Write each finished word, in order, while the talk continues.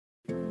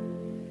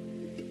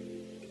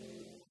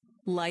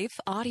Life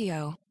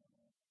Audio.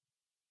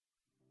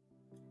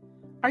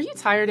 Are you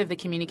tired of the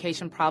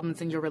communication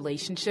problems in your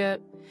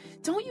relationship?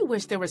 Don't you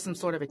wish there was some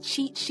sort of a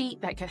cheat sheet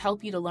that could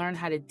help you to learn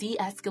how to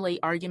de-escalate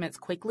arguments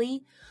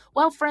quickly?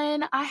 Well,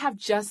 friend, I have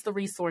just the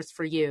resource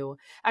for you.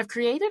 I've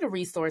created a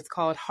resource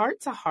called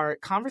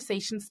Heart-to-Heart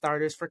Conversation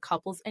Starters for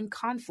Couples in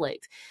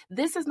Conflict.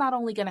 This is not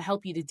only going to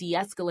help you to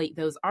de-escalate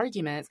those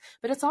arguments,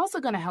 but it's also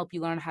going to help you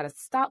learn how to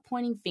stop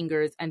pointing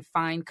fingers and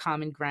find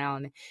common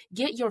ground.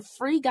 Get your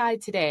free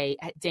guide today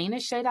at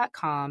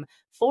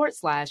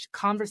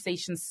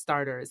danashay.com/conversation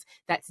starters.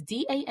 That's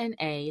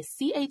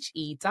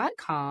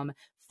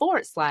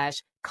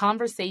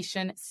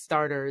DANACHE.com/conversation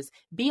starters.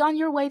 Be on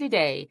your way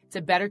today to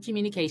better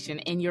communication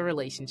in your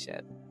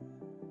relationship.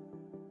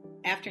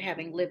 After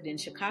having lived in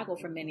Chicago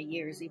for many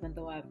years, even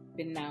though I've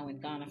been now in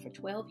Ghana for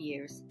 12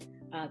 years,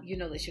 you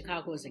know that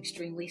Chicago is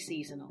extremely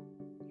seasonal.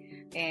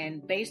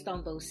 And based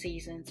on those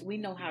seasons, we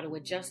know how to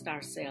adjust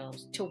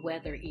ourselves to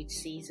weather each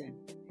season.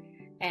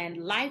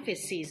 And life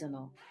is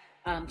seasonal.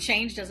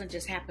 Change doesn't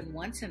just happen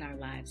once in our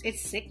lives.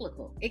 It's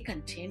cyclical. It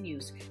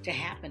continues to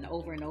happen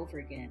over and over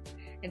again.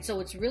 And so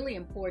it's really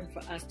important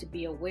for us to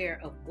be aware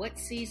of what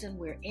season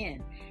we're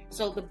in.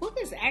 So the book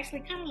is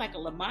actually kind of like a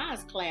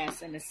Lamaze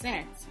class in a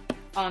sense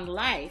on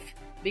life,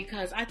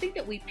 because I think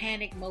that we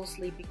panic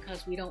mostly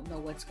because we don't know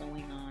what's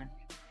going on.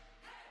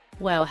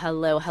 Well,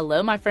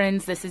 hello, my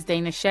friends. This is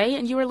Dana Shay,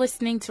 and you are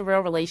listening to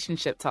Real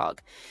Relationship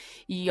Talk.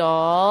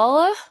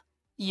 Y'all,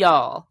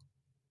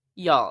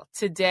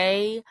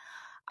 today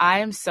I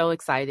am so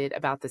excited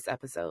about this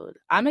episode.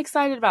 I'm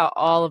excited about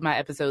all of my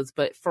episodes,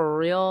 but for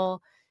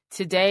real,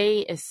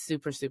 today is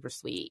super, super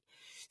sweet.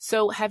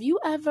 So have you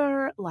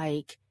ever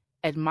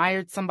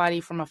admired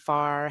somebody from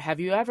afar? Have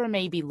you ever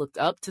maybe looked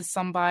up to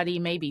somebody,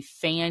 maybe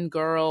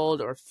fangirled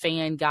or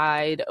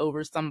fanguyed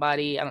over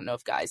somebody? I don't know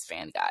if guys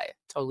fanguy.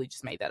 Totally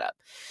just made that up.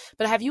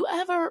 But have you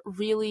ever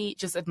really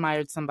just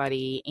admired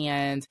somebody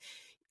and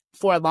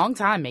for a long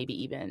time,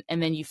 maybe even,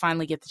 and then you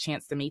finally get the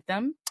chance to meet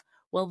them?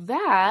 Well,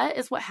 that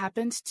is what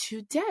happened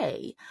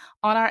today.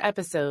 On our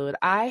episode,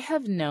 I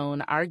have known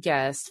our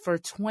guest for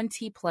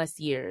 20 plus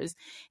years,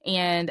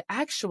 and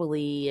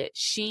actually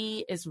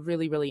she is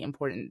really, really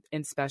important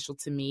and special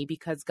to me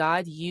because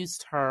God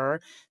used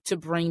her to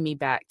bring me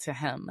back to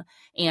him.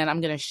 And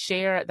I'm going to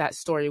share that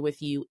story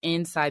with you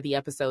inside the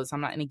episode, so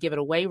I'm not going to give it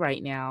away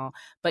right now.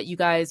 But you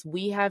guys,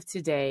 we have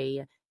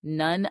today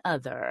none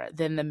other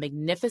than the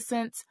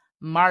magnificent,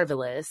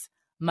 marvelous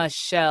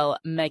Michelle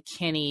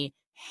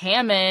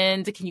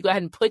McKinney-Hammond. Can you go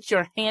ahead and put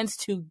your hands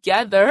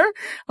together?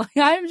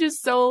 I'm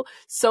just so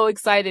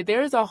excited.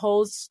 There's a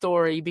whole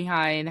story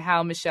behind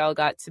how Michelle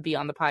got to be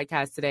on the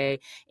podcast today.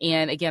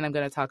 And again, I'm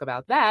going to talk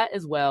about that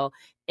as well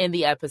in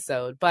the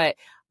episode. But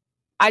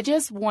I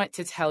just want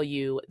to tell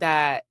you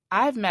that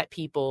I've met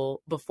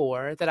people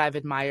before that I've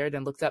admired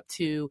and looked up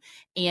to.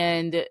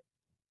 And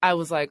I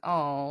was like,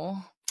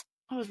 oh,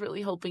 I was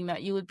really hoping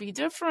that you would be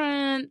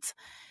different.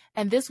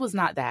 And this was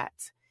not that.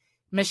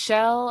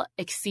 Michelle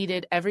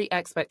exceeded every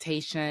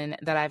expectation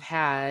that I've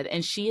had,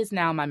 and she is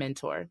now my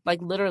mentor.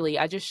 Literally,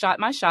 I just shot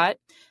my shot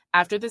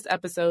after this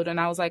episode, and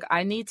I was like,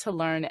 I need to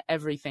learn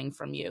everything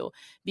from you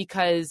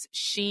because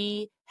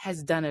she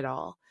has done it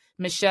all.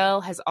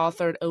 Michelle has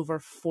authored over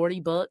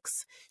 40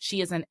 books. She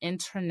is an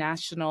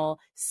international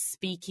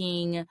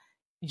speaking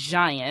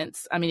giant.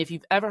 I mean, if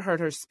you've ever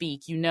heard her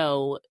speak, you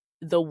know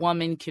the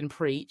woman can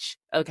preach,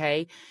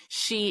 okay?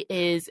 She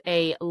is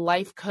a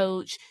life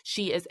coach.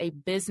 She is a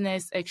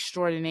business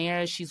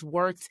extraordinaire. She's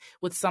worked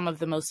with some of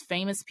the most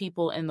famous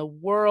people in the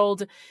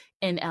world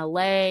in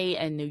LA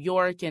and New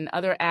York and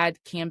other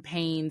ad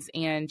campaigns,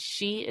 and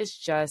she is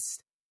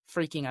just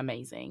freaking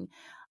amazing.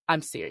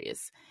 I'm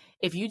serious.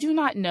 If you do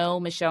not know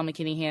Michelle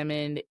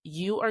McKinney-Hammond,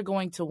 you are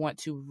going to want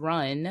to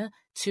run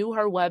to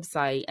her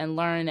website and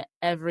learn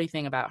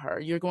everything about her.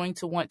 You're going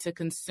to want to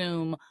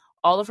consume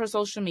all of her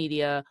social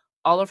media,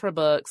 all of her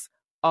books,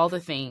 all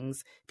the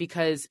things,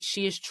 because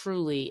she is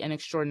truly an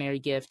extraordinary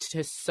gift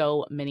to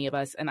so many of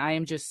us. And I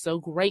am just so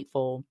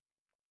grateful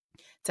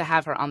to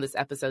have her on this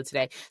episode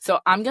today. So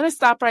I'm going to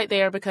stop right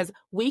there because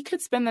we could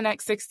spend the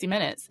next 60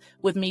 minutes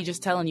with me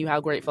just telling you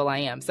how grateful I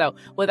am. So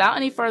without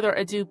any further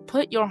ado,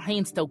 put your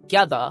hands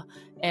together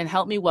and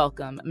help me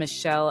welcome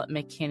Michelle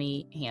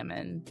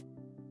McKinney-Hammond.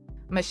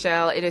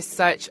 Michelle, it is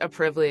such a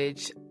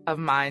privilege of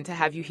mine to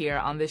have you here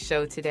on this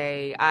show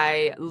today.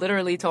 I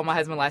literally told my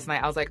husband last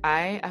night, I was like,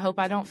 I hope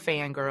I don't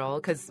fangirl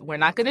because we're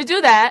not going to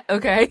do that,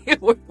 okay?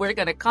 We're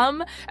going to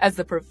come as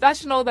the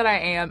professional that I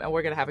am and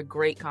we're going to have a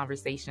great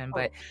conversation.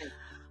 But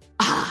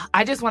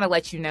I just want to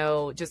let you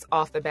know just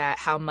off the bat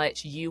how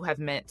much you have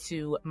meant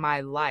to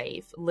my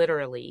life,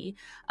 literally.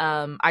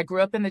 I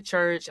grew up in the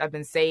church. I've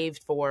been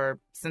saved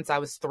since I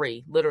was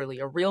 3, literally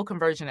a real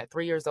conversion at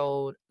 3 years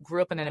old,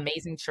 grew up in an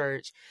amazing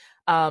church.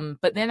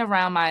 But then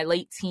around my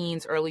late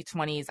teens, early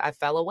 20s, I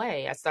fell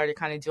away. I started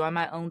kind of doing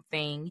my own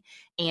thing.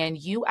 And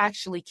you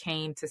actually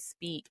came to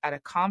speak at a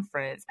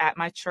conference at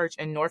my church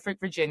in Norfolk,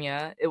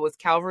 Virginia. It was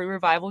Calvary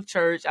Revival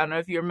Church. I don't know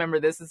if you remember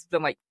this. It's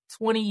been like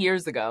 20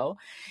 years ago.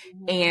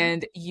 Mm-hmm.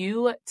 And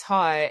you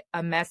taught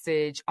a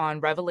message on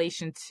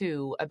Revelation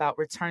 2 about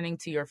returning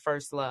to your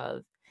first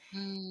love.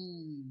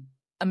 Mm.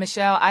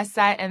 Michelle, I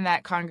sat in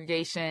that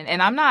congregation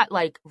and I'm not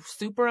like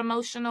super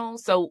emotional.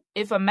 So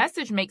if a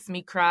message makes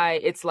me cry,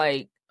 it's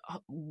like,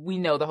 we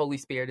know the Holy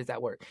Spirit is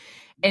at work.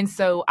 And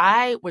so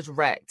I was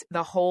wrecked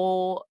the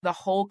whole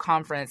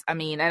conference. I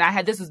mean,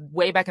 and this was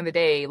way back in the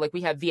day, like we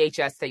had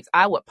VHS tapes.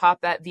 I would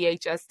pop that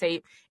VHS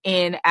tape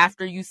in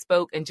after you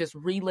spoke and just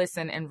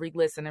re-listen and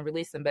re-listen and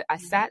re-listen. But I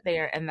Mm-hmm. sat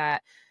there in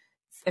that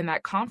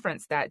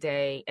conference that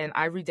day and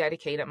I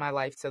rededicated my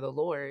life to the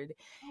Lord.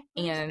 Oh,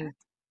 praise God. And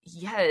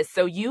yes,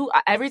 so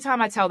every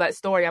time I tell that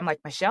story, I'm like,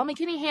 Michelle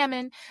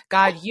McKinney-Hammond,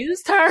 God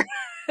used her.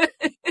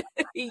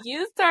 He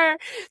used her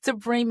to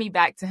bring me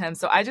back to him.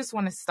 So I just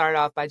want to start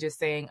off by just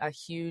saying a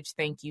huge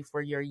thank you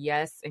for your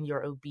yes and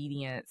your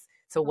obedience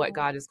to what Oh,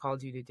 God has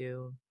called you to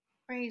do.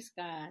 praise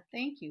God.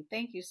 Thank you.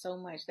 Thank you so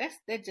much.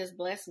 That just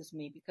blesses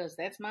me because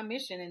that's my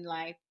mission in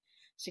life,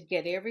 to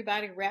get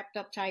everybody wrapped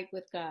up tight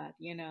with God,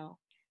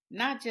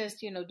 Not just,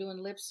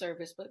 doing lip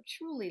service, but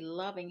truly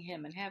loving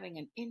him and having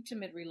an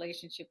intimate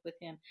relationship with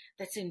him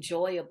that's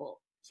enjoyable.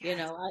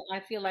 Yes.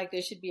 I feel like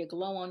there should be a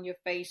glow on your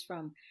face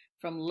from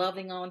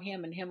loving on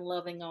him and him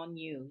loving on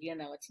you.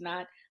 It's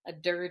not a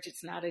dirge,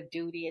 it's not a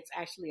duty, it's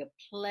actually a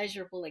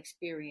pleasurable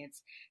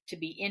experience to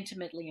be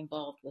intimately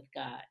involved with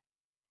God.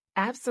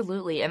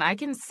 Absolutely. And I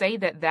can say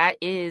that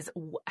is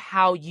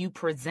how you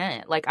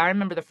present. Like, I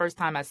remember the first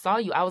time I saw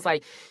you, I was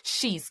like,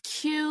 she's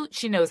cute.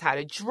 She knows how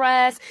to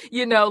dress.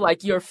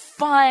 Like you're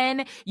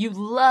fun. You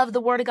love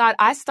the word of God.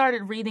 I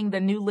started reading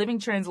the New Living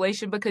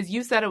Translation because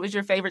you said it was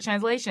your favorite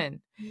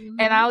translation. And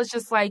Hmm. I was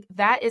just like,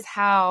 that is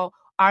how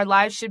our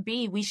lives should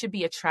be. We should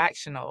be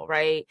attractional,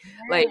 right?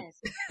 Like,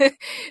 Yes.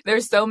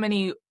 there's so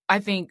many, I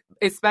think,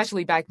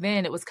 especially back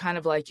then, it was kind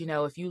of like,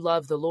 if you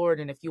love the Lord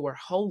and if you were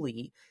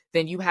holy,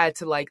 then you had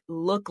to like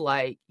look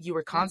like you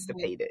were Mhm.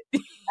 constipated.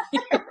 No,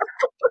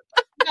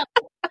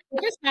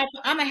 if it's not,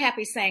 I'm a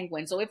happy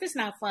sanguine. So if it's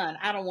not fun,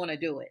 I don't want to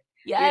do it.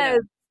 You know, Yes.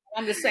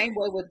 I'm the same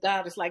way with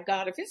God. It's like,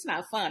 God, if it's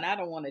not fun, I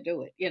don't want to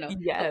do it. Of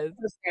Yes.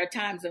 course, there are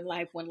times in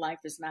life when life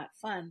is not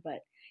fun,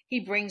 but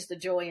He brings the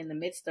joy in the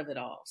midst of it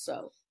all.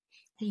 So,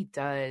 He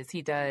does.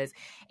 He does.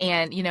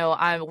 And,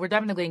 we're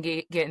definitely going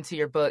to get into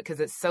your book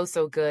because it's so,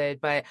 so good.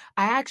 But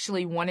I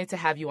actually wanted to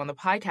have you on the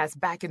podcast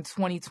back in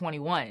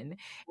 2021.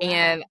 wow.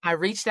 And I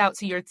reached out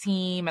to your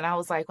team and I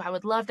was like, well, I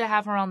would love to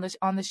have her on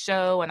the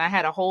show. And I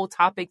had a whole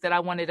topic that I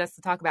wanted us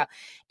to talk about.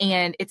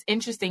 And it's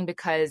interesting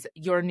because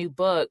your new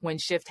book, When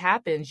Shift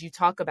Happens, you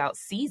talk about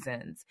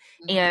seasons.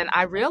 And Hmm.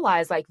 I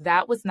realized like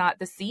that was not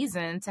the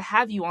season to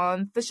have you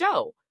on the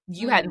show.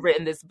 You hadn't Mm,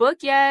 written this book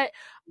yet,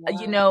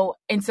 wow.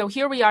 and so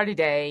here we are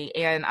today,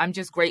 and I'm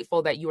just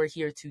grateful that you are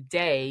here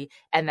today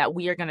and that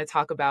we are going to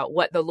talk about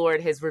what the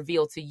Lord has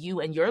revealed to you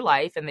in your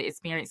life and the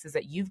experiences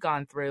that you've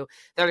gone through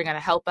that are going to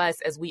help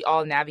us as we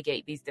all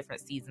navigate these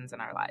different seasons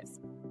in our lives.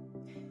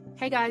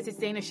 Hey guys, it's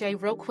Dana Shay.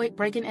 Real quick,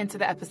 breaking into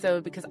the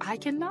episode because I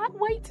cannot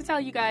wait to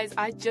tell you guys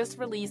I just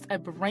released a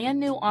brand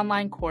new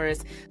online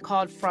course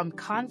called From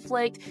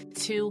Conflict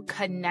to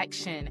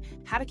Connection: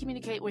 How to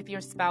Communicate with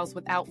Your Spouse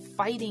Without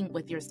Fighting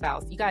with Your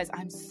Spouse. You guys,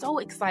 I'm so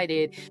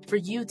excited for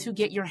you to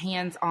get your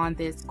hands on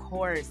this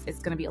course. It's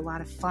going to be a lot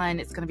of fun.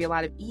 It's going to be a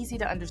lot of easy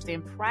to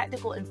understand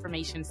practical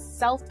information,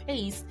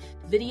 self-paced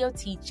video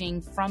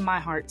teaching from my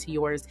heart to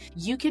yours.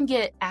 You can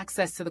get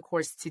access to the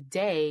course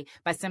today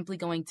by simply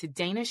going to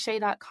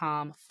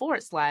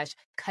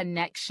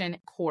danashay.com/connection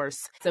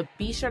course. So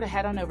be sure to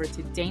head on over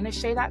to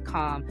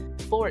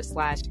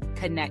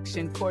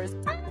danashay.com/connection course.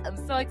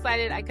 I'm so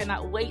excited. I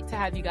cannot wait to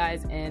have you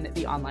guys in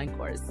the online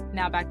course.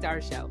 Now back to our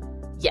show.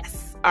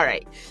 Yes. All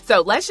right. So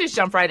let's just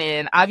jump right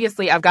in.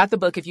 Obviously, I've got the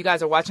book. If you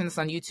guys are watching this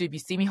on YouTube, you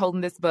see me holding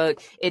this book.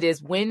 It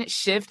is When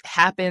Shift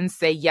Happens,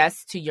 Say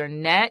Yes to Your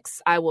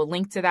Next. I will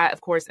link to that,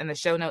 of course, in the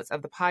show notes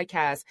of the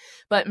podcast.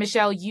 But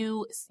Michelle,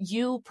 you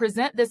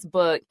present this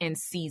book in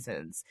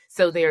seasons.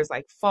 So Mhm. there's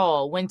like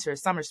fall, winter,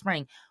 summer,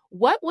 spring.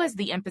 What was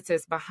the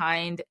impetus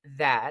behind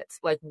that?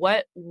 Like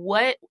what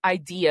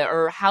idea,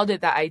 or how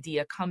did that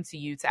idea come to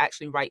you to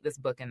actually write this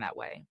book in that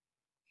way?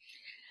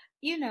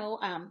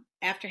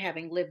 After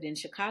having lived in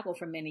Chicago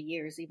for many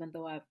years, even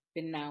though I've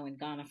been now in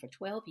Ghana for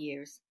 12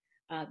 years,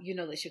 you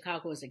know that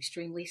Chicago is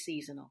extremely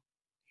seasonal.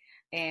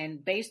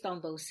 And based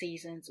on those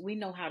seasons, we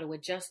know how to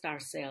adjust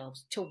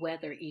ourselves to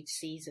weather each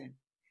season.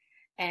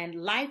 And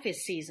life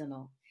is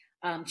seasonal.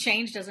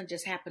 Change doesn't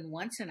just happen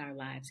once in our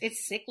lives,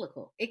 it's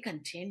cyclical, it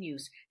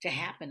continues to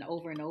happen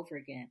over and over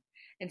again.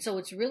 And so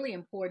it's really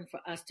important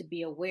for us to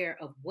be aware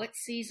of what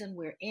season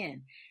we're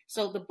in.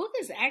 So the book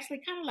is actually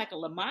kind of like a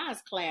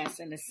Lamaze class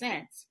in a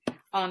sense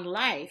on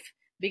life,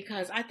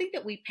 because I think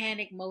that we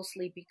panic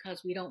mostly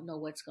because we don't know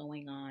what's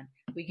going on.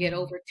 We get Mhm.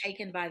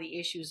 overtaken by the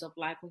issues of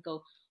life. We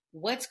go,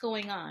 what's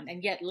going on?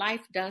 And yet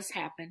life does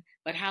happen,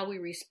 but how we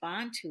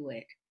respond to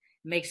it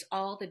makes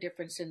all the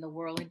difference in the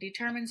world and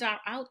determines our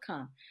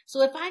outcome.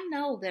 So if I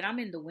know that I'm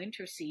in the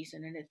winter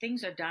season and that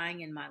things are dying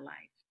in my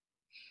life,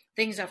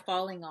 things are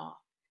falling off,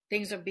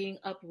 things are being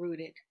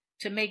uprooted,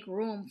 to make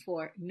room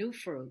for new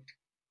fruit,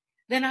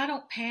 then I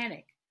don't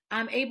panic.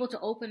 I'm able to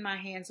open my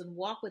hands and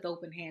walk with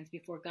open hands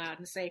before God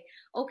and say,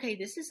 okay,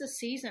 this is a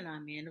season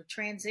I'm in of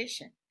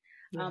transition.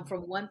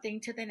 From one thing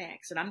to the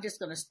next. And I'm just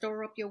going to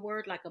store up your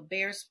word like a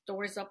bear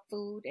stores up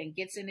food and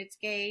gets in its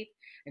cave.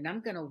 And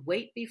I'm going to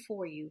wait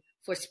before you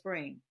for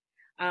spring.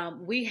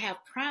 We have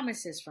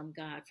promises from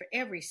God for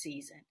every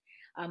season.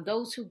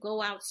 Those who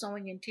go out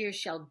sowing in tears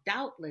shall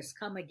doubtless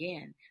come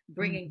again,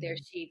 bringing their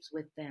sheaves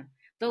with them.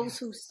 Those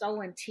who sow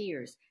in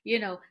tears,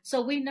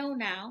 so we know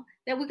now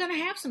that we're going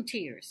to have some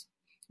tears.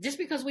 Just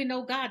because we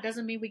know God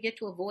doesn't mean we get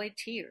to avoid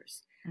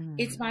tears.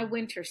 It's my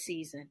winter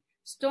season.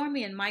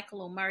 Stormy and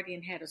Michael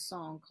O'Mardian had a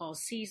song called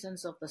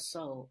Seasons of the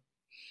Soul.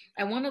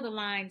 And one of the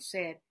lines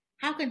said,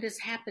 how can this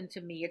happen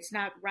to me? It's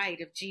not right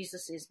if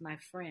Jesus is my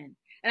friend.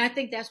 And I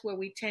think that's where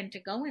we tend to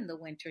go in the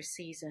winter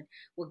season.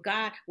 Well,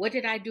 God, what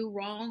did I do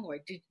wrong? Or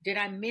did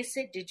I miss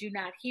it? Did you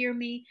not hear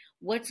me?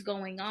 What's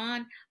going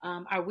on?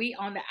 Are we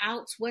on the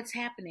outs? What's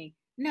happening?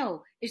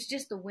 No, it's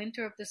just the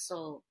winter of the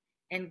soul.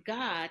 And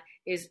God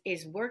is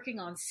working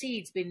on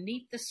seeds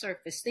beneath the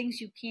surface,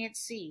 things you can't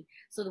see,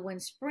 so that when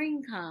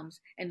spring comes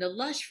and the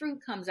lush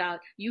fruit comes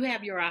out, you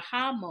have your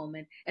aha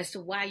moment as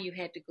to why you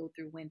had to go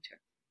through winter.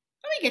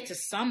 Then we get to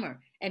summer,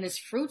 and it's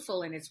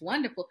fruitful and it's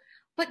wonderful,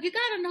 but you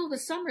got to know the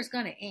summer is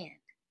going to end.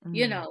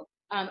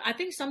 I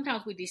think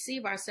sometimes we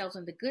deceive ourselves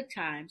in the good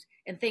times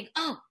and think,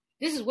 oh,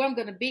 this is where I'm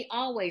going to be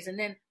always. And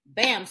then,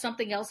 bam,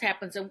 something else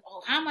happens. And,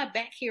 oh, how am I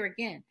back here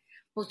again?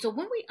 But so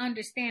when we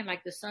understand,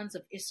 like the sons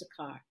of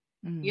Issachar,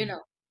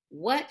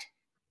 what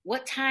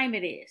time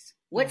it is,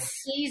 what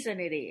season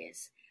it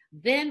is,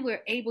 then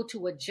we're able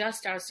to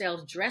adjust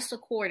ourselves, dress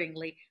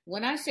accordingly.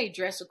 When I say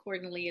dress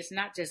accordingly, it's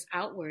not just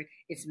outward,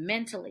 it's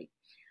mentally.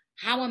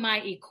 How am I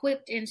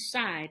equipped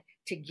inside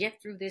to get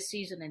through this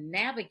season and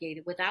navigate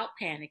it without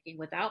panicking,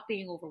 without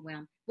being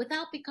overwhelmed,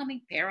 without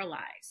becoming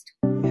paralyzed?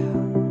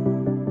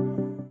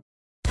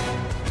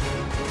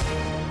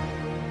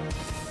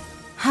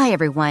 Hi,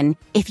 everyone.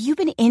 If you've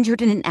been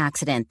injured in an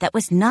accident that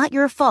was not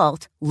your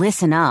fault,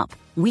 listen up.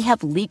 We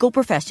have legal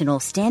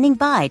professionals standing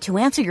by to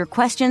answer your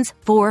questions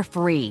for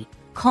free.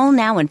 Call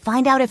now and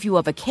find out if you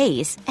have a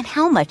case and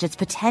how much it's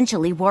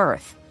potentially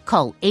worth.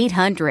 Call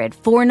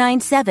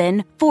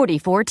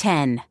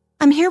 800-497-4410.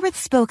 I'm here with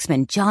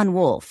spokesman John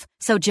Wolf.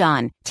 So,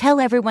 John,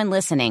 tell everyone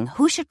listening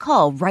who should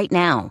call right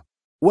now.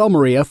 Well,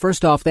 Maria,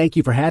 first off, thank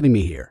you for having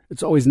me here.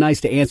 It's always nice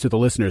to answer the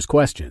listeners'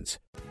 questions.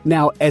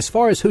 Now, as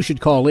far as who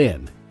should call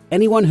in,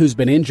 anyone who's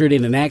been injured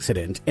in an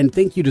accident and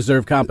think you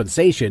deserve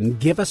compensation,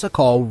 give us a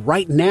call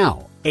right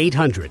now.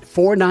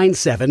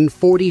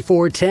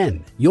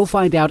 800-497-4410. You'll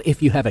find out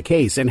if you have a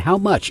case and how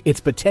much it's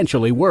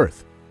potentially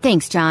worth.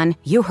 Thanks, John.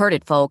 You heard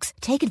it, folks.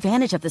 Take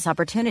advantage of this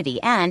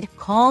opportunity and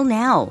call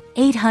now.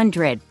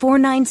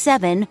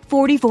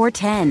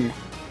 800-497-4410.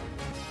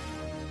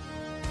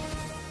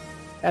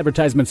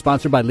 Advertisement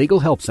sponsored by Legal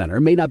Help Center.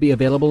 May not be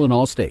available in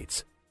all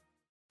states.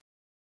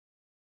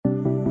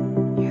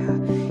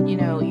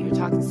 You're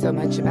talking so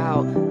much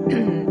about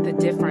the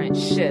different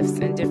shifts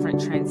and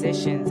different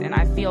transitions. And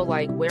I feel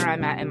like where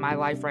I'm at in my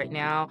life right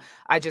now,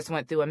 I just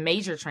went through a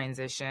major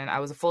transition. I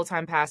was a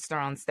full-time pastor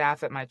on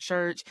staff at my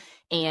church.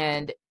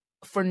 And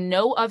for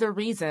no other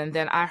reason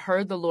than I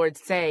heard the Lord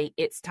say,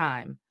 it's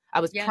time. I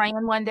was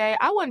praying one day.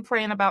 I wasn't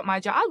praying about my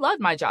job. I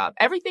loved my job.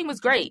 Everything was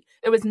great.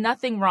 There was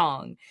nothing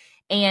wrong.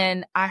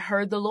 And I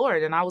heard the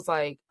Lord and I was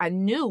like, I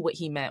knew what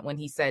he meant when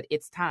he said,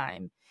 it's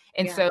time.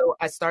 And so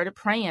I started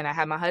praying. I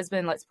had my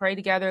husband, let's pray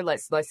together.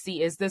 Let's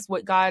see, is this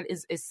what God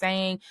is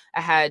saying?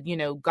 I had,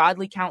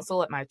 godly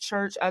counsel at my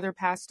church, other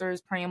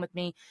pastors praying with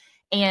me.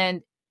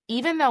 And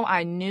even though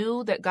I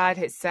knew that God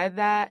had said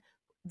that,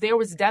 there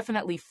was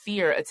definitely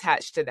fear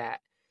attached to that.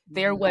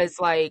 There was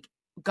like,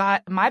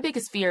 God, my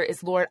biggest fear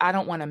is, Lord, I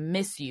don't want to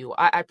miss you.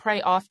 I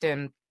pray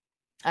often,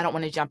 I don't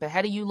want to jump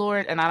ahead of you,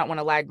 Lord, and I don't want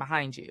to lag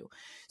behind you.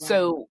 Right.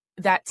 So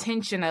that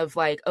tension of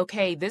like,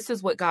 okay, this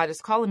is what God is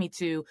calling me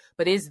to,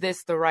 but is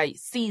this the right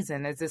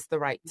season? Is this the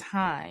right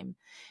time?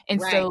 And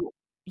so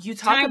you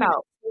talk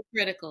about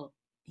critical.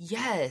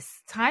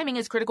 Yes, timing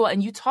is critical.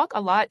 And you talk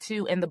a lot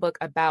too in the book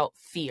about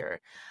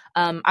fear.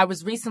 I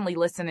was recently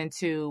listening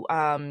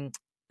to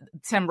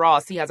Tim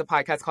Ross. He has a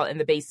podcast called In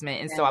the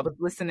Basement. And so I was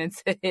listening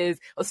to his,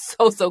 it was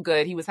so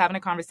good. He was having a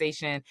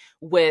conversation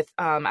with,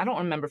 I don't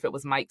remember if it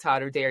was Mike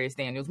Todd or Darius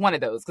Daniels, one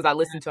of those, because I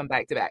listened to him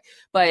back to back.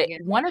 But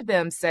one of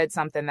them said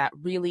something that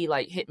really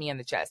like hit me in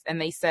the chest. And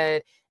they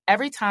said,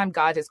 every time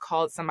God has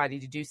called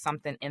somebody to do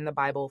something in the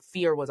Bible,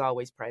 fear was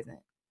always present.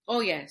 Oh,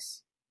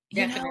 yes,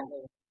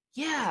 definitely.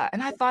 Yeah.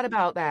 And I thought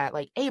about that,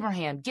 like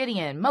Abraham,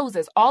 Gideon,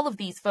 Moses, all of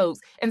these folks.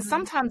 And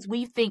sometimes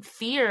we think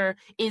fear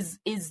is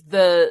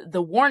the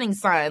warning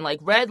sign, like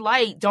red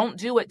light, don't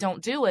do it,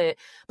 don't do it.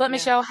 But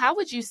Michelle, how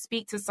would you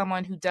speak to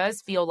someone who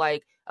does feel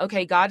like,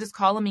 okay, God is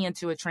calling me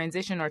into a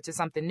transition or to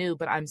something new,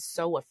 but I'm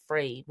so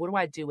afraid. What do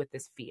I do with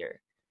this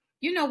fear?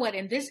 You know what?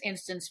 In this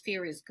instance,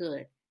 fear is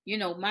good.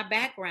 My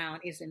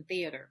background is in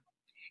theater.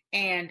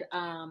 And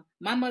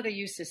my mother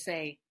used to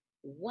say,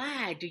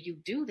 why do you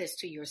do this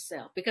to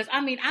yourself? Because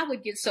I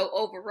would get so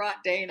overwrought,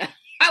 Dana.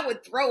 I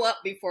would throw up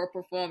before a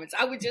performance.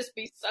 I would just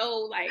be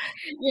so like,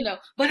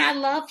 but I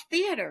loved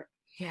theater.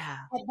 Yeah.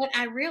 But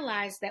I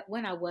realized that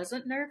when I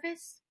wasn't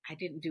nervous, I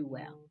didn't do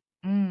well.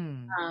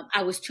 Mm.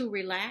 I was too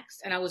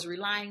relaxed and I was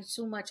relying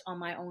too much on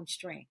my own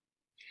strength.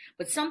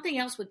 But something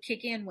else would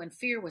kick in when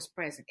fear was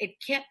present.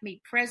 It kept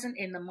me present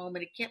in the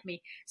moment. It kept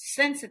me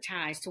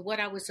sensitized to what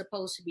I was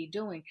supposed to be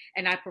doing.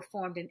 And I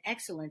performed in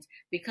excellence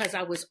because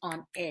I was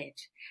on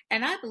edge.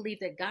 And I believe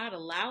that God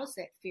allows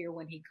that fear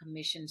when he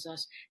commissions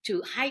us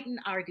to heighten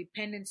our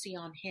dependency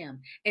on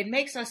him. It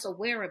makes us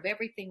aware of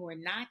everything we're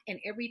not and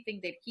everything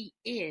that he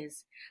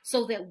is,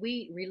 so that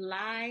we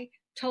rely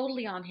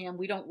totally on him.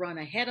 We don't run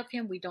ahead of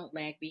him. We don't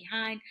lag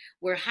behind.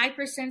 We're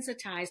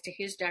hypersensitized to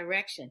his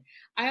direction.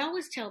 I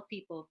always tell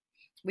people,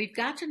 we've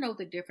got to know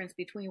the difference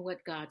between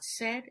what God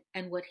said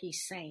and what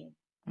he's saying.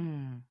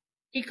 Mm.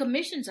 He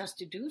commissions us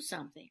to do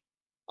something.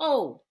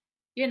 Oh,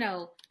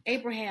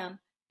 Abram,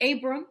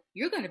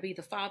 you're going to be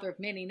the father of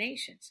many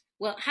nations.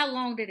 Well, how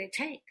long did it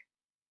take?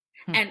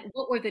 And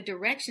what were the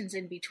directions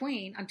in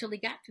between until he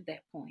got to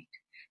that point?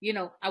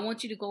 I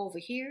want you to go over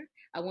here.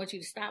 I want you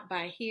to stop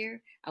by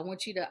here. I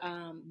want you to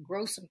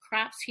grow some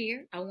crops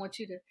here. I want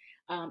you to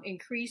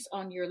increase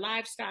on your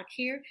livestock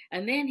here.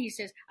 And then he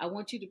says, I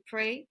want you to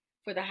pray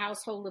for the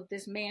household of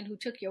this man who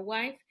took your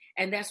wife.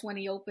 And that's when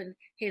he opened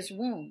his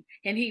womb.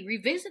 And he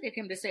revisited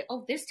him to say,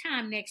 oh, this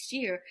time next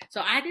year.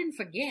 So I didn't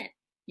forget.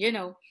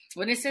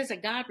 When it says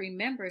that God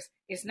remembers,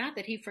 it's not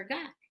that he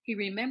forgot. He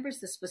remembers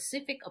the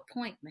specific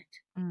appointment,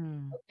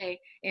 okay,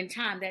 in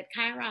time, that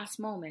Kairos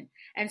moment.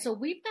 And so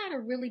we've got to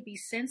really be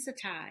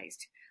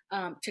sensitized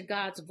to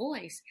God's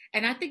voice.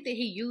 And I think that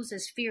he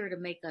uses fear to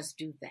make us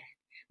do that.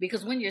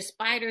 Because when your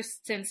spider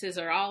senses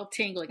are all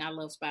tingling, I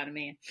love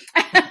Spider-Man,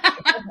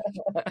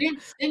 then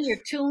you're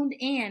tuned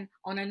in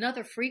on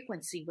another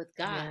frequency with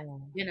God,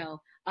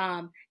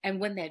 and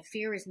when that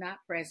fear is not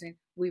present,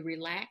 we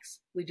relax,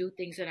 we do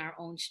things in our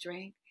own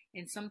strength,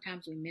 and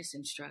sometimes we miss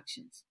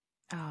instructions.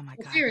 Oh my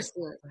God. Fear is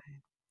good.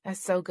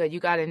 That's so good. You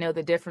got to know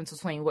the difference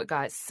between what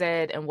God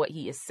said and what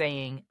he is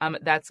saying.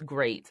 That's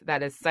great.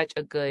 That is such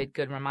a good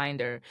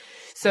reminder.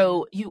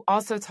 So you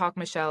also talk,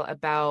 Michelle,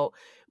 about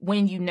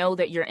when you know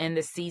that you're in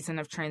the season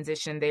of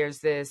transition, there's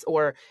this,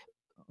 or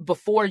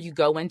before you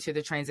go into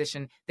the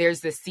transition,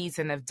 there's this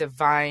season of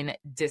divine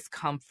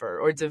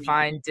discomfort or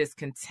divine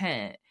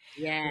discontent.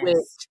 Yes.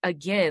 Which,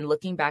 again,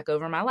 looking back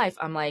over my life,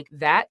 I'm like,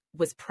 that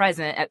was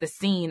present at the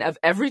scene of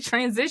every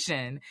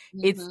transition.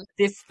 It's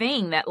this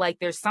thing that, like,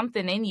 there's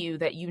something in you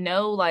that,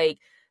 like,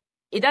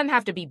 it doesn't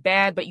have to be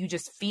bad, but you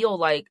just feel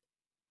like,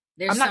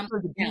 I'm not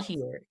supposed to be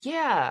here.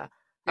 Yeah.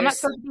 I'm not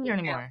supposed to be here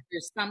anymore.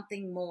 There's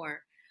something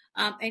more.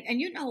 And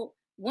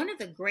one of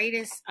the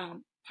greatest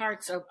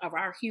parts of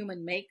our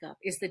human makeup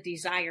is the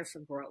desire for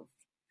growth.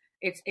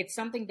 It's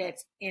something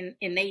that's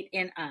innate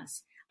in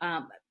us.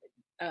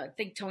 I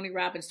think Tony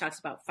Robbins talks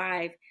about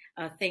 5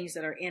 things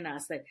that are in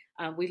us, that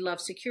we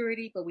love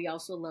security, but we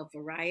also love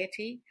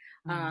variety.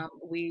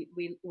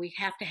 We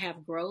have to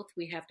have growth.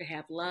 We have to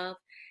have love,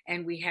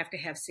 and we have to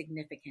have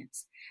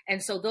significance.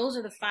 And so those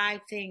are the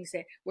 5 things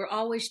that we're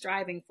always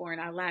striving for in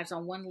our lives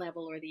on one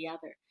level or the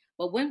other.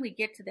 But when we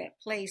get to that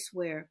place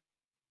where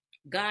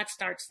God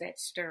starts that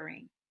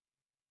stirring,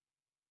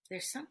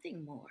 there's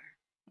something more.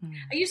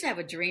 I used to have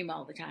a dream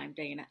all the time,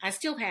 Dana. I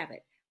still have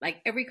it. Like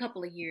every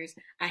couple of years,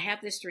 I have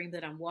this dream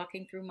that I'm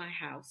walking through my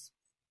house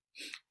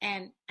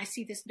and I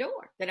see this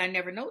door that I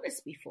never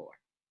noticed before.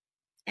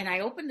 And I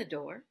open the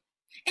door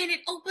and it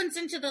opens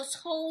into this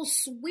whole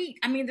suite.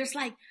 I mean, there's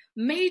like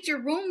major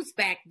rooms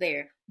back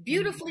there,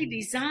 beautifully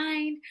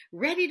designed,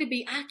 ready to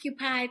be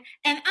occupied.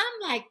 And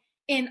I'm like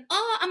in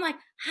awe. I'm like,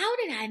 how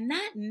did I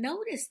not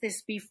notice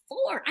this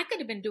before? I could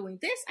have been doing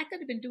this. I could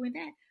have been doing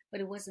that. But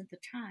it wasn't the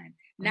time.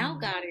 Now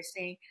God is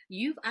saying,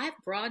 I've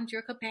broadened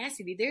your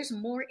capacity. There's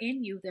more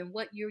in you than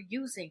what you're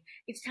using.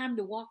 It's time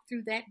to walk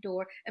through that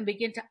door and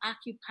begin to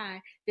occupy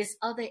this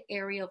other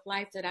area of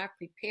life that I've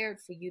prepared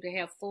for you to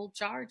have full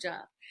charge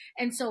of.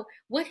 And so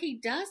what he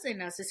does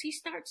in us is he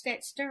starts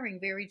that stirring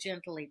very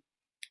gently.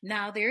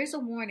 Now there is a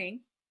warning.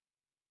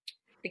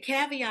 The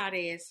caveat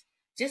is,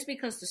 just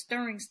because the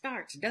stirring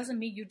starts doesn't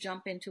mean you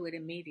jump into it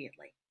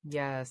immediately.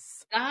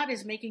 Yes. God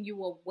is making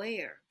you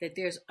aware that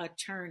there's a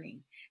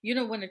turning.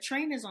 When a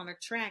train is on a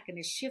track and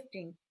is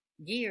shifting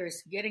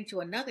gears, getting to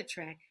another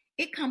track,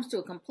 it comes to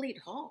a complete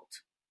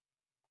halt.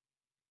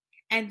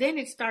 And then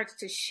it starts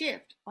to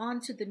shift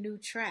onto the new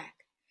track.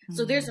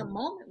 So there's a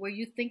moment where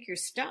you think you're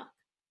stuck.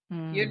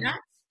 You're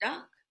not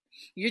stuck.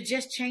 You're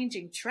just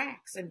changing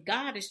tracks, and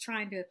God is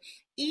trying to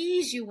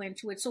ease you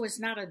into it. So it's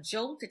not a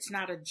jolt. It's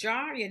not a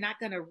jar. You're not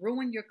going to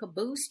ruin your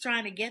caboose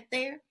trying to get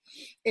there.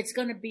 It's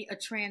going to be a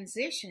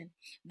transition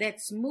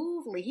that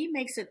smoothly, he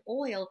makes it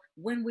oil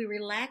when we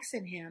relax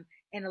in him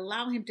and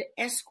allow him to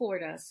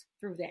escort us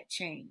through that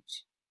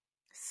change.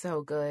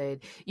 So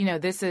good.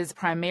 This is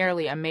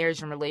primarily a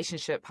marriage and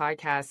relationship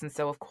podcast. And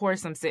so, of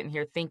course, I'm sitting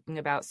here thinking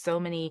about so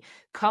many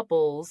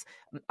couples.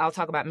 I'll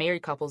talk about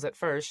married couples at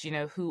first,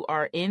 who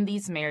are in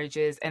these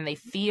marriages and they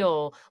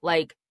feel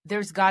like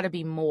there's got to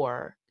be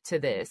more to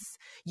this.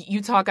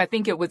 You talk, I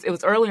think it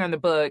was earlier in the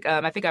book.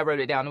 I think I wrote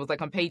it down. It was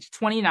like on page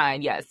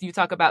 29. Yes. You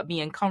talk about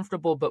being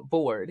comfortable but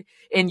bored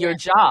in your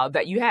job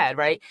that you had.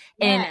 Right.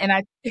 And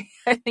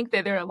I think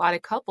that there are a lot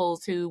of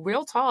couples who,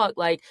 real talk,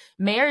 like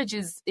marriage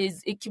is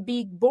it can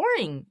be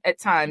boring at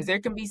times. There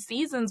can be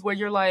seasons where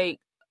you're like,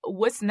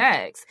 what's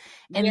next?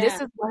 And this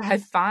is what I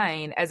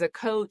find as a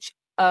coach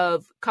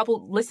of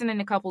listening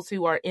to couples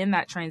who are in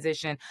that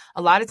transition.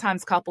 A lot of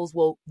times couples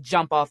will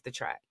jump off the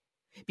track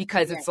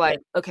because it's like,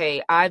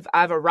 okay, I've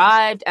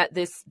arrived at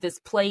this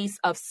place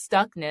of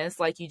stuckness,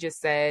 like you just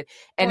said,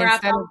 and or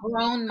I've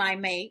outgrown my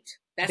mate.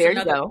 That's there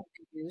another you go.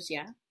 Use,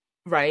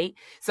 Right.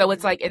 So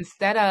it's like,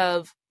 instead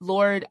of,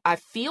 Lord, I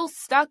feel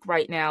stuck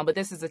right now, but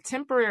this is a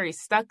temporary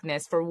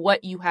stuckness for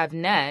what you have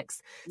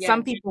next.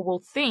 Some people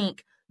will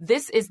think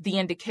this is the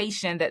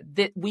indication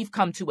that we've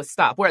come to a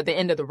stop. We're at the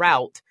end of the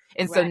route.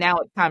 And so now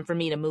it's time for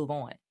me to move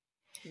on.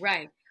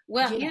 Right.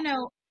 Well,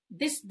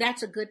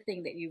 that's a good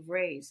thing that you've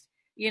raised,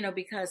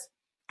 because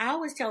I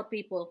always tell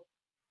people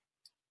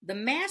the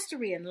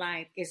mastery in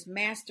life is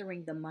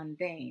mastering the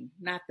mundane,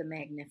 not the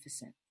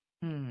magnificent.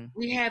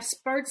 We have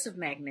spurts of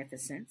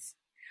magnificence,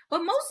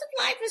 but most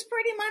of life is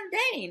pretty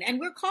mundane, and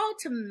we're called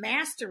to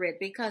master it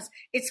because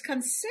it's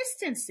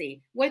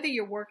consistency. Whether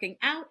you're working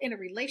out in a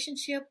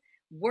relationship,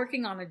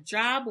 working on a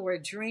job or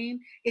a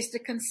dream, it's the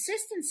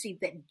consistency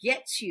that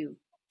gets you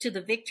to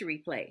the victory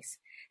place.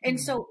 And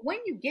so when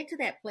you get to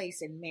that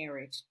place in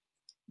marriage,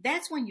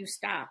 that's when you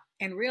stop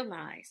and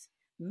realize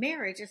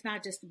marriage is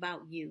not just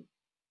about you.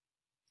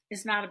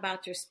 It's not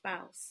about your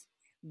spouse.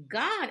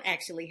 God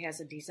actually has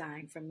a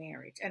design for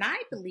marriage. And I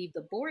believe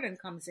the boredom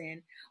comes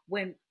in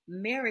when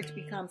marriage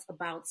becomes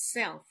about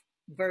self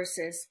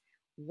versus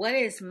what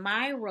is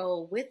my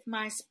role with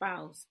my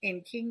spouse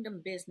in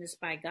kingdom business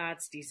by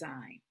God's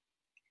design.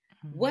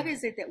 What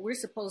is it that we're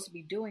supposed to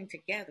be doing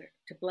together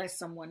to bless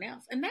someone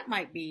else? And that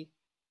might be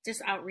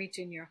just outreach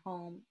in your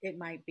home. It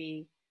might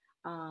be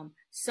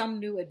some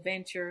new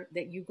adventure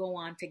that you go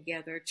on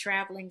together,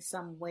 traveling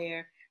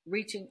somewhere,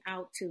 reaching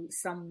out to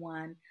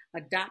someone,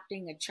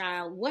 adopting a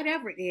child,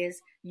 whatever it is.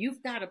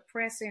 You've got to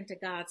press into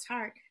God's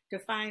heart to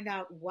find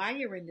out why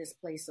you're in this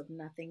place of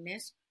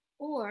nothingness,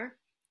 or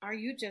are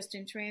you just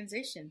in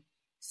transition?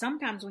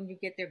 Sometimes when you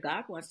get there,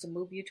 God wants to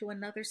move you to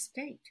another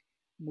state,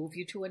 move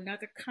you to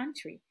another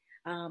country,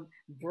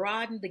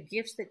 broaden the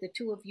gifts that the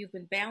two of you have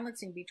been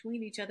balancing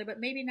between each other, but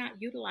maybe not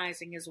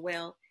utilizing as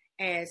well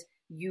as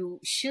you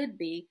should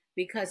be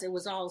because it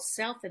was all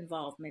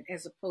self-involvement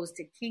as opposed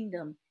to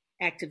kingdom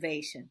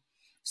activation.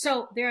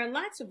 So there are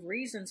lots of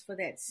reasons for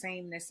that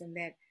sameness in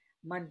that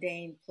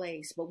mundane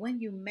place. But when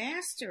you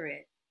master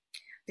it,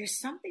 there's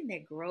something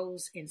that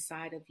grows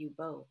inside of you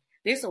both.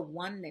 There's a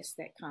oneness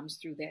that comes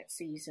through that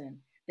season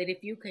that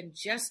if you can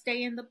just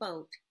stay in the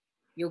boat,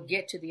 you'll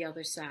get to the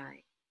other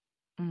side.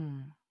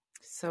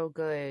 So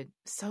good.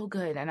 So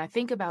good. And I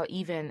think about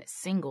even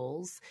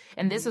singles,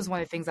 and this is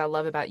one of the things I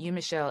love about you,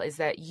 Michelle, is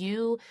that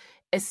you,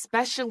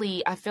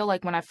 especially, I feel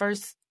like when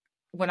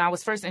I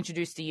was first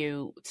introduced to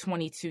you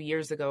 22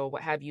 years ago,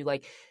 what have you,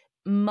 like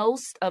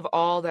most of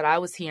all that I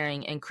was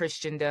hearing in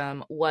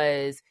Christendom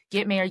was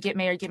get married,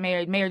 marriage.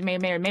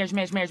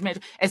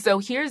 And so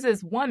here's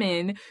this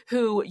woman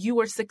who you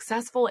were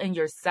successful in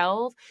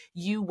yourself.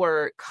 You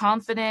were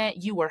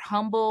confident. You were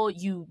humble.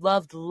 You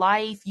loved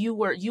life. You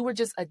were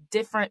just a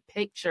different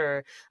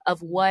picture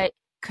of what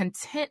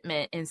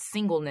contentment and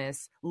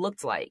singleness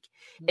looked like.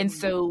 And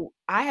so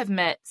I have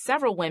met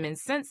several women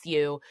since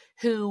you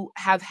who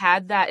have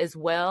had that as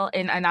well.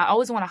 And I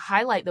always want to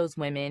highlight those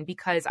women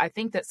because I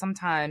think that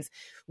sometimes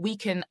we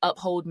can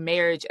uphold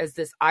marriage as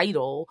this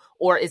idol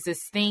or as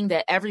this thing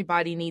that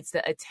everybody needs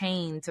to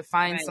attain to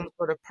find some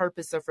sort of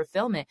purpose or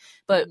fulfillment.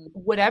 But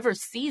whatever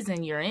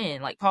season you're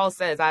in, like Paul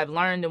says, I've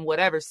learned in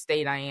whatever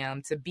state I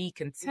am to be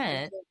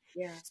content.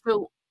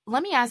 So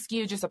let me ask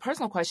you just a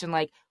personal question.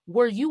 Like,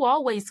 were you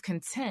always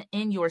content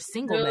in your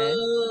singleness?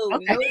 No.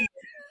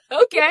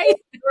 Okay.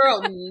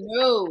 Girl,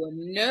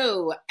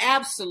 no,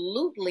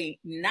 absolutely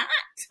not.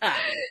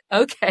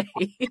 Okay.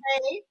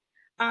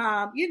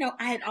 I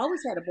had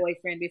always had a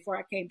boyfriend before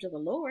I came to the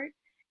Lord.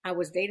 I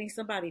was dating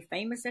somebody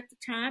famous at the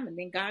time, and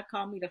then God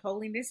called me to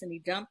holiness, and he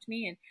dumped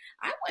me. And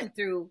I went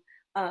through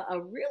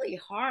a really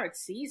hard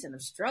season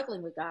of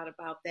struggling with God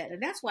about that. And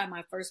that's why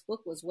my first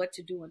book was What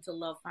to Do Until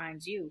Love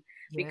Finds You,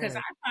 because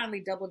I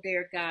finally double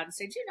dared God and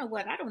said, you know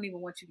what? I don't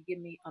even want you to give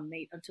me a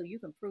mate until you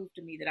can prove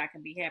to me that I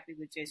can be happy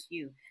with just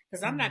you,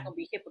 because I'm not going to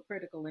be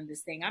hypocritical in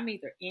this thing. I'm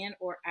either in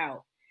or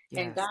out.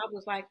 And God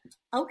was like,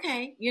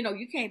 okay,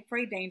 you can't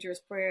pray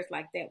dangerous prayers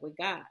like that with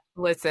God.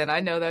 Listen,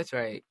 I know that's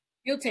right.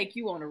 He'll take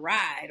you on a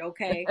ride,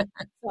 okay?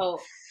 So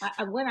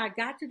when I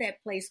got to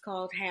that place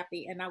called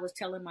Happy, and I was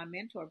telling my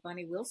mentor,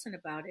 Bunny Wilson,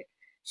 about it,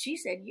 she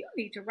said, you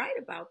need to write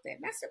about that.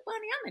 And I said,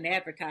 Bunny, I'm in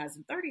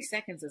advertising. 30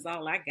 seconds is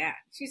all I got.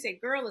 She said,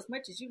 girl, as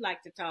much as you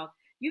like to talk,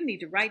 you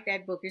need to write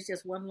that book. It's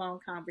just one long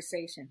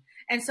conversation.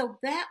 And so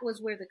that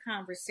was where the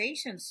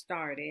conversation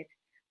started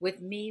with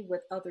me,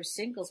 with other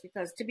singles,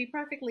 because to be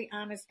perfectly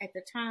honest, at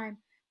the time,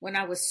 when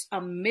I was a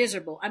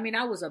miserable,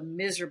 I was a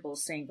miserable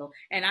single,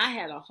 and I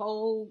had a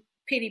whole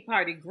pity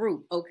party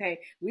group. Okay.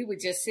 We would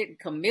just sit and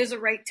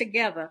commiserate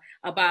together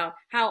about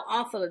how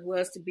awful it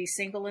was to be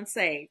single and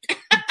saved.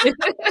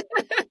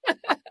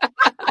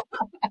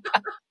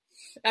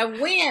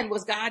 And when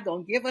was God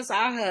going to give us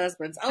our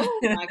husbands? Oh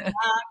my God,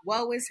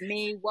 woe is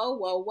me. Whoa,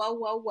 whoa, whoa,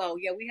 whoa, whoa.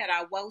 Yeah, we had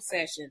our woe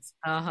sessions.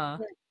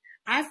 But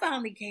I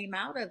finally came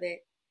out of it,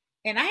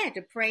 and I had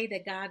to pray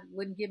that God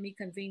wouldn't give me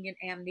convenient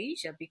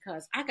amnesia,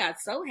 because I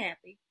got so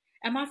happy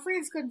and my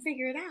friends couldn't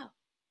figure it out.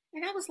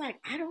 And I was like,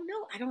 I don't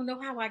know. I don't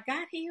know how I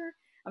got here.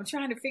 I'm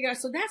trying to figure out.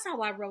 So that's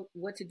how I wrote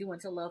What to Do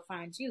Until Love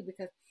Finds You,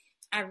 because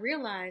I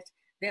realized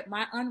that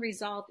my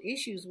unresolved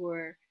issues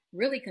were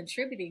really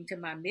contributing to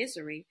my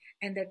misery,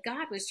 and that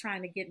God was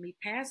trying to get me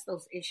past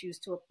those issues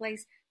to a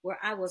place where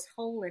I was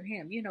whole in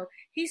Him. You know,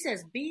 He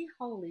says, be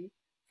holy,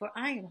 for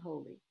I am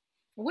holy.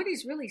 What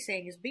He's really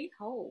saying is be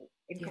whole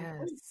and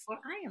complete, for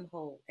I am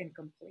whole and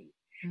complete.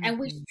 Mm-hmm. And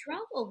we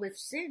struggle with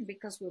sin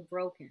because we're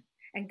broken.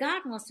 And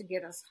God wants to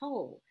get us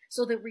whole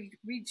so that we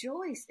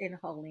rejoice in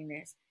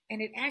holiness,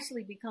 and it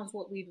actually becomes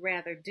what we'd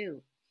rather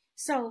do.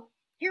 So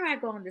here I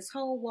go on this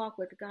whole walk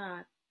with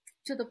God,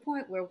 to the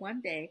point where one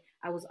day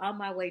I was on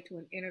my way to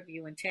an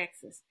interview in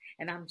Texas,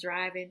 and I'm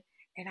driving,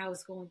 and I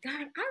was going,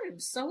 God, I am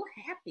so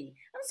happy.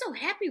 I'm so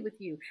happy with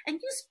you. And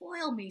you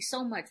spoil me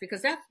so much,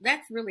 because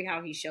that's really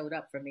how He showed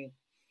up for me.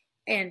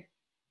 And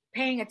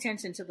paying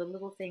attention to the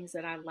little things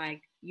that I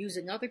liked,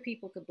 using other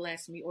people to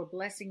bless me, or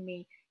blessing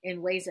me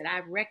in ways that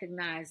I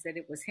recognized that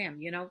it was Him,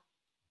 you know?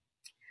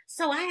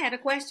 So I had a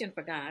question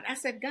for God. I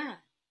said, God,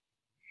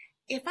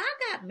 if I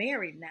got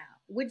married now,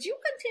 would you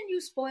continue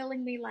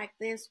spoiling me like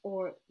this,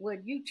 or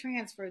would you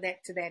transfer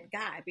that to that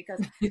guy? Because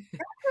that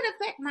could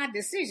affect my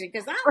decision,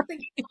 because I don't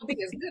think he's going to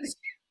be as good as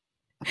you.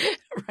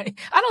 Right.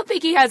 I don't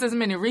think he has as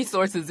many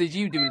resources as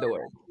you do,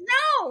 Lord.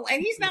 No,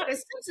 and he's not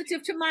as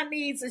sensitive to my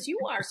needs as you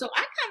are. So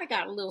I kind of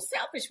got a little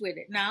selfish with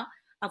it. Now,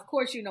 of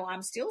course, you know,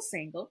 I'm still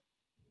single,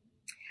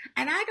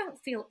 and I don't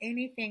feel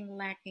anything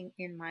lacking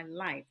in my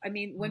life. I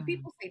mean, when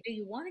people say, do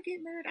you want to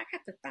get married? I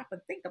have to stop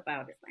and think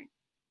about it. Like,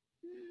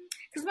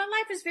 because my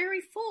life is very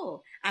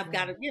full. I've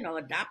got,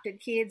 adopted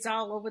kids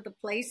all over the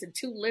place, and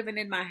 2 living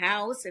in my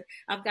house. And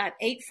I've got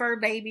 8 fur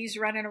babies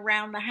running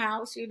around the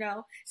house, you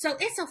know. So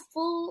it's a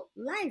full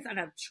life, and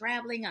I'm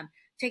traveling. I'm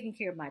taking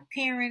care of my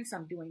parents.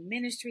 I'm doing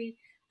ministry.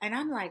 And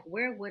I'm like,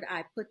 where would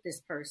I put this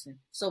person?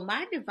 So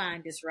my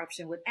divine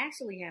disruption would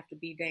actually have to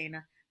be,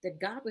 Dana, that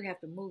God would have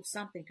to move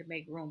something to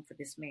make room for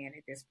this man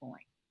at this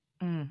point.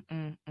 And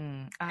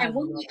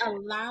when we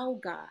allow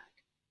God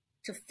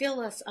to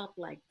fill us up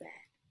like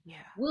that,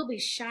 we'll be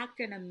shocked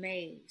and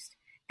amazed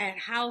at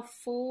how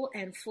full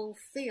and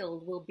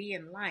fulfilled we'll be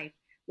in life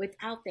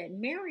without that.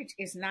 Marriage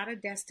is not a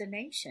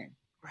destination.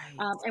 Right.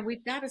 And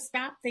we've got to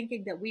stop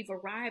thinking that we've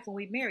arrived when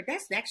we married.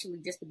 That's actually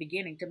just the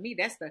beginning. To me,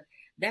 that's the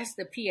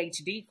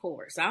PhD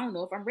course. I don't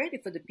know if I'm ready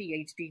for the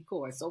PhD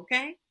course.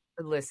 Okay.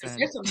 Listen,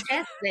 there's some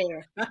tests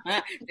there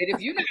that if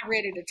you're not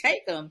ready to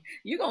take them,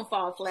 you're going to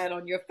fall flat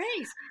on your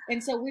face.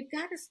 And so we've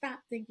got to stop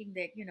thinking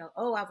that,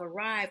 I've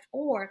arrived,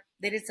 or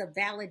that it's a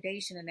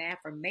validation and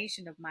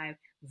affirmation of my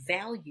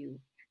value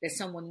that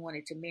someone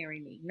wanted to marry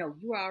me. No,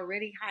 you are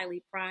already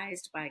highly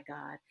prized by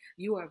God.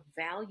 You are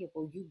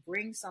valuable. You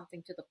bring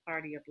something to the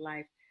party of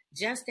life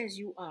just as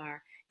you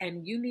are.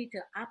 And you need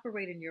to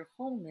operate in your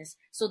wholeness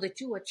so that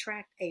you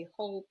attract a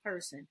whole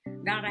person,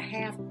 not a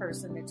half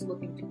person that's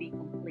looking to be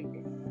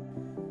completed.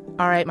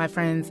 All right, my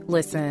friends,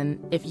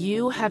 listen, if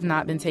you have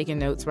not been taking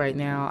notes right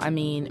now,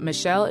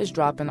 Michelle is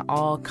dropping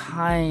all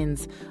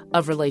kinds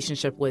of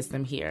relationship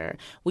wisdom here.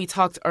 We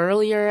talked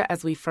earlier,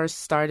 as we first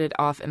started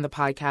off in the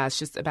podcast,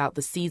 just about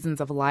the seasons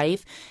of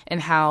life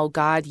and how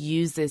God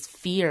uses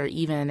fear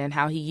even, and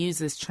how He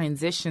uses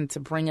transition to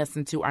bring us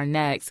into our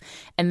next.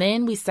 And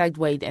then we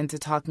segued into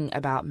talking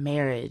about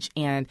marriage.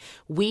 And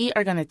we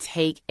are going to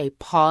take a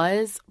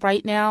pause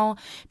right now,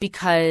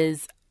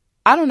 because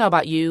I don't know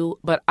about you,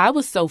 but I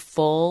was so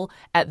full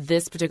at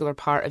this particular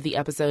part of the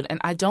episode, and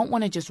I don't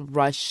want to just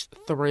rush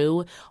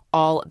through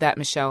all that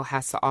Michelle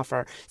has to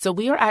offer. So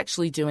we are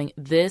actually doing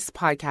this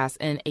podcast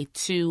in a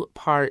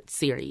 2-part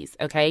series,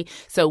 okay?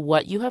 So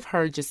what you have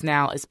heard just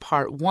now is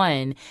part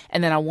 1,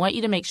 and then I want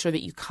you to make sure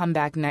that you come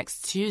back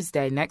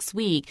next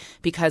week,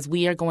 because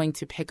we are going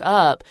to pick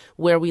up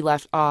where we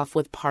left off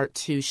with part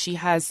 2. She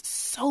has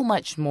so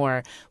much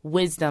more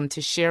wisdom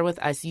to share with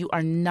us. You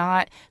are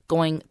not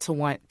going to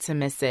want to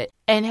miss it.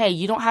 And hey,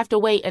 you don't have to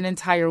wait an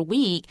entire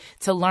week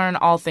to learn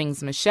all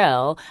things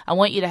Michelle. I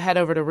want you to head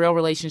over to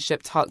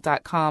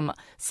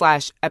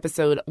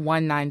realrelationshiptalk.com/episode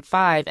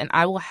 195, and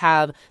I will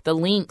have the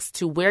links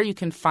to where you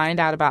can find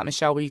out about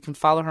Michelle, where you can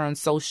follow her on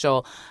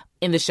social,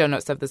 in the show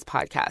notes of this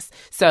podcast.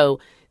 So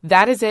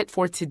That is it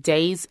for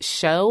today's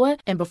show.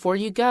 And before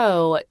you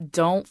go,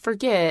 don't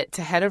forget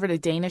to head over to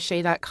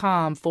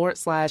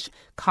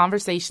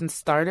danashay.com/conversation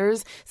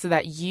starters so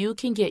that you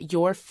can get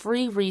your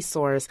free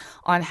resource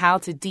on how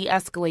to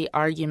de-escalate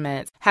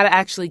arguments, how to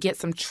actually get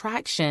some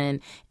traction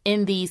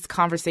in these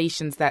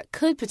conversations that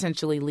could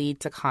potentially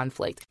lead to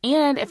conflict.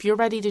 And if you're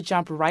ready to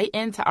jump right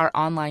into our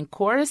online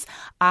course,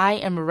 I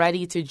am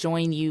ready to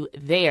join you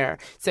there.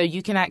 So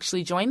you can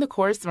actually join the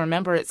course.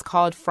 Remember, it's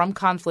called From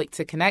Conflict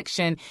to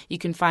Connection. You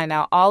can find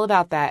out all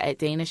about that at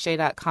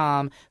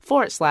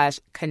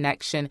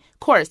danashay.com/connection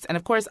course. And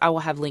of course, I will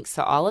have links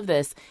to all of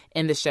this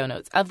in the show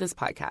notes of this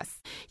podcast.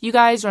 You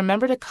guys,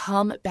 remember to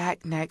come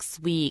back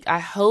next week. I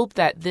hope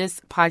that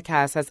this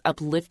podcast has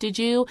uplifted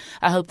you.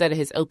 I hope that it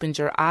has opened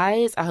your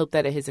eyes. I hope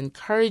that it has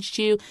encouraged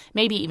you,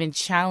 maybe even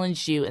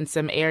challenged you in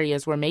some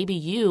areas where maybe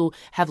you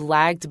have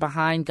lagged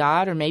behind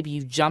God, or maybe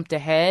you jumped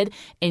ahead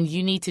and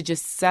you need to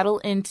just settle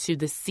into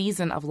the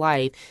season of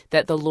life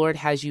that the Lord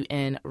has you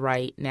in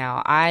right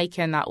now. I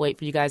cannot wait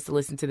for you guys to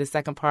listen to the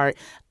second part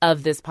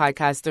of this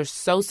podcast. There's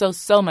so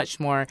much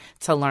more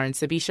to learn.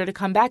 So be sure to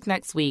come back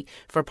next week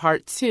for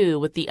part 2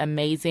 with the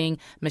amazing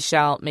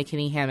Michelle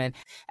McKinney-Hammond.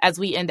 As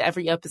we end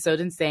every episode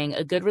in saying,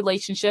 a good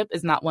relationship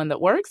is not one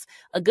that works.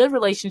 A good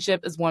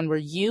relationship is one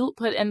where you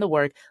put in the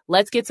work.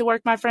 Let's get to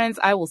work, my friends.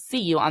 I will see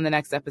you on the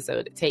next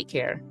episode. Take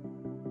care.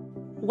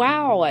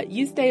 Wow,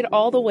 you stayed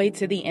all the way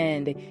to the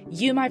end.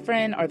 You, my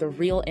friend, are the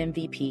real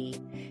MVP.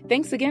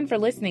 Thanks again for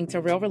listening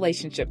to Real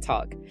Relationship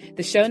Talk.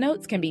 The show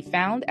notes can be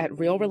found at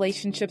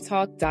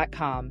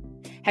realrelationshiptalk.com.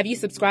 Have you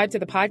subscribed to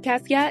the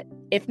podcast yet?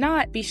 If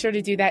not, be sure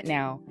to do that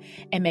now.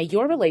 And may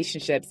your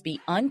relationships be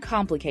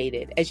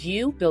uncomplicated as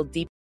you build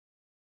deeper